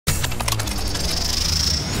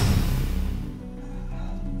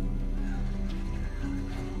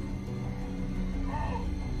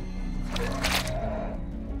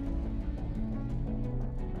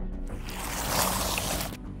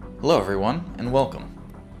Hello everyone, and welcome.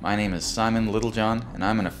 My name is Simon Littlejohn, and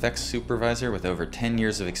I'm an effects supervisor with over 10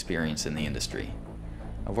 years of experience in the industry.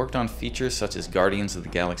 I've worked on features such as Guardians of the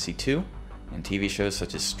Galaxy 2, and TV shows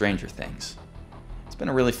such as Stranger Things. It's been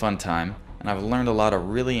a really fun time, and I've learned a lot of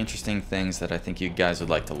really interesting things that I think you guys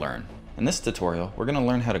would like to learn. In this tutorial, we're going to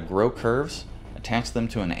learn how to grow curves, attach them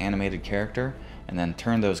to an animated character, and then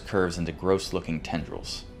turn those curves into gross-looking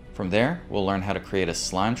tendrils. From there, we'll learn how to create a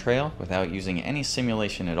slime trail without using any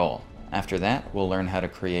simulation at all. After that, we'll learn how to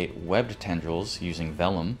create webbed tendrils using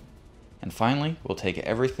vellum. And finally, we'll take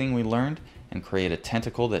everything we learned and create a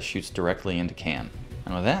tentacle that shoots directly into Can.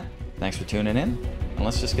 And with that, thanks for tuning in, and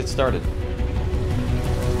let's just get started.